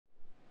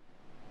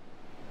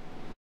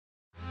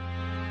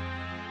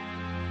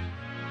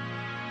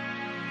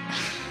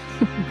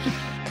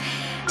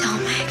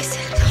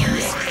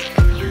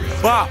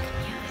Bop.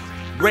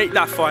 Rate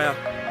that fire.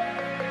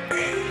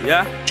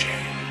 Yeah?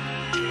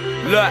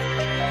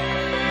 Look.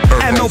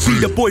 MLB,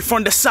 the boy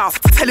from the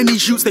south, telling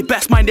these youths they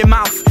best mind their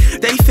mouth.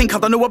 They think I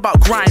don't know about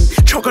grime.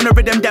 Choke on the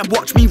rhythm, then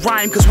watch me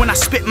rhyme. Cause when I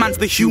spit, man's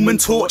the human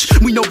torch.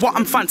 We know what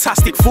I'm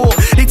fantastic for.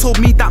 They told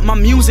me that my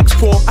music's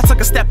poor. I took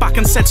a step back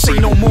and said, say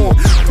no more.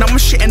 Now I'm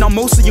shitting on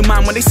most of you,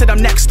 man. When they said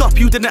I'm next up,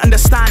 you didn't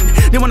understand.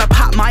 They wanna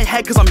pat my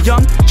head cause I'm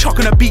young. Choke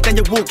on a beat, then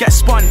you will get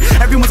spun.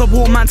 Everyone's a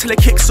war man till it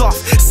kicks off.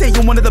 Say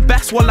you're one of the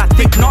best, well I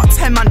think not.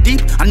 10 man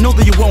deep, I know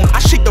that you won't. I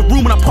shake the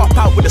room and I pop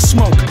out with the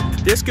smoke.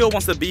 This girl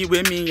wants to be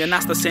with me, and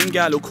that's the same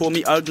girl who called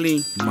me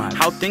ugly.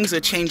 How things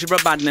have changed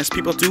with badness.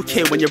 People do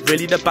care when you're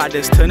really the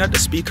baddest. Turn up the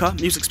speaker,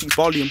 music speaks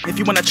volume. If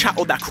you wanna chat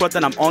all that crud,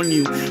 then I'm on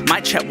you.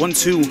 Might check 1,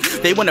 2.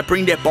 They wanna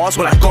bring their bars,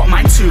 well I got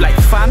mine too. Like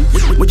fam,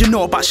 what you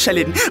know about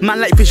shelling?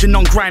 ManLikeVision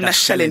on grime, that's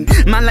shelling.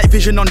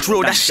 ManLikeVision on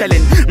drill, that's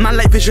shelling.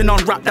 ManLikeVision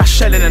on rap, that's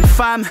shelling. And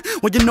fam,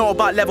 what you know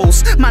about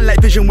levels?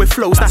 ManLikeVision with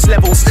flows, that's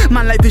levels.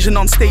 ManLikeVision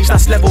on stage,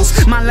 that's levels.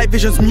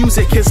 ManLikeVision's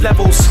music is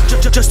levels.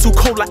 Just too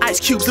cold like ice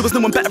cubes. There was no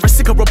one better, a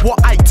sicker of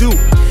what I do.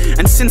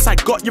 And since I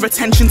got your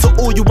attention, to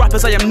all you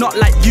rappers, I am not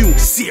like you.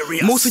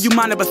 Serious. Most of you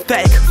man are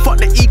pathetic. Fuck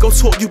the ego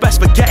talk, you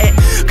best forget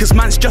it. Cause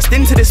man's just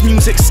into this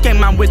music. Skin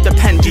man with the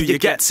pen, do you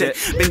get it?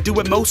 Been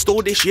doing most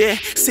all this year.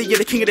 Say you're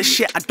the king of the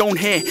shit I don't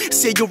hear.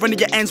 Say you're running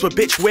your ends with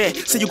bitch wear.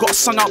 Say you got a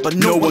song out but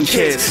no one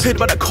cares. Heard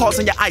about the cars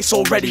on your ice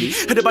already.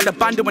 Heard about the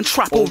bando and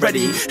trap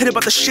already. Heard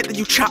about the shit that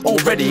you chat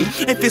already.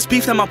 If it's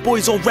beef then my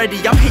boys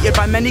already. I'm hated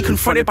by many,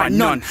 confronted by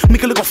none.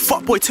 Make a little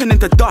fuckboy turn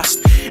into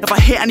dust. If I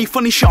hear any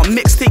funny shit on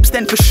mixtapes,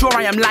 then for sure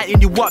I am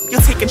lighting you up.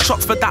 You're taking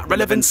shots for that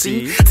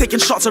relevancy. Taking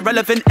shots at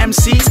relevant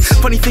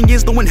MCs. Funny thing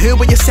is, no one heard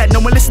what you said. No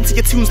one listened to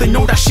your tunes, they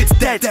know that shit's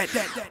dead.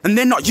 And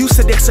they're not used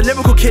to this. A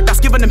lyrical kid that's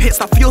giving them hits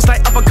that feels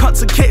like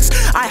uppercuts and kicks.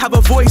 I have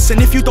a voice,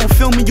 and if you don't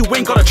feel me, you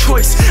ain't got a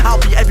choice. I'll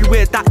be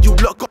everywhere that you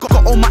look.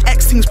 Got all my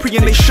ex things pre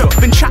and they shook.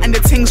 Been chatting the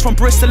things from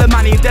Bristol and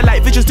Manny. They're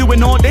like, Vision's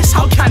doing all this,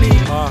 how can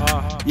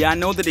he? Yeah, I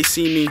know that they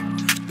see me.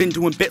 Been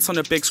doing bits on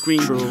the big screen.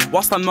 True.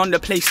 Whilst I'm on the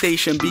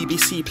PlayStation,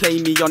 BBC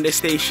play me on their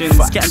stations.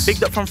 Getting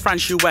bigged up from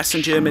France, US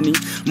and Germany.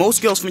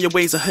 Most girls from your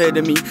ways have heard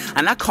of me,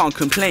 and I can't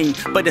complain,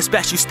 but it's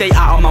best you stay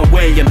out of my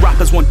way. And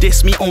rappers won't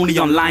diss me only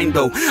online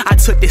though. I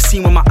took this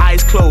scene with my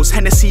eyes closed,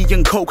 Hennessy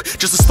and Coke,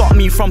 just to stop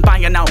me from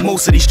banging out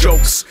most of these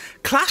jokes.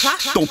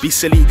 Clash? Don't be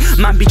silly,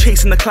 man be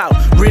chasing the clout.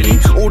 Really?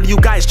 All of you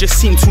guys just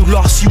seem too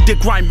lost. You did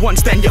grime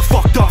once, then you're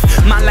fucked off.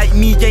 Man like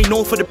me ain't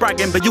known for the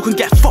bragging, but you can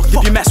get fucked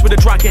if you mess with a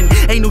dragon.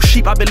 Ain't no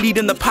sheep, I be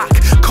leading the pack.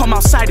 Come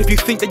outside if you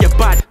think that you're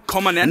bad.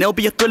 Come on then, there'll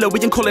be a thriller, we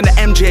ain't calling it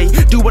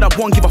MJ. Do what I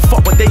want, give a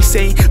fuck what they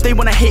say. They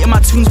wanna hate in my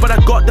tunes, but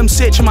I got them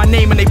searching my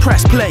name and they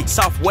press play.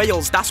 South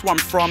Wales, that's where I'm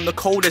from. The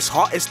coldest,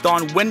 hottest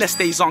done. When the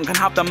stays on, can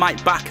have the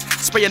mic back.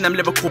 Spraying them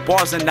lyrical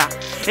bars and that.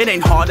 It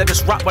ain't hard, I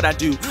just rap what I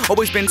do.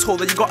 Always been told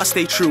that you gotta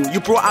stay true. You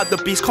brought out the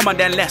beast, come on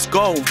then, let's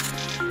go.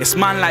 It's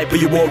man like,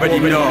 but you already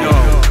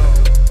know.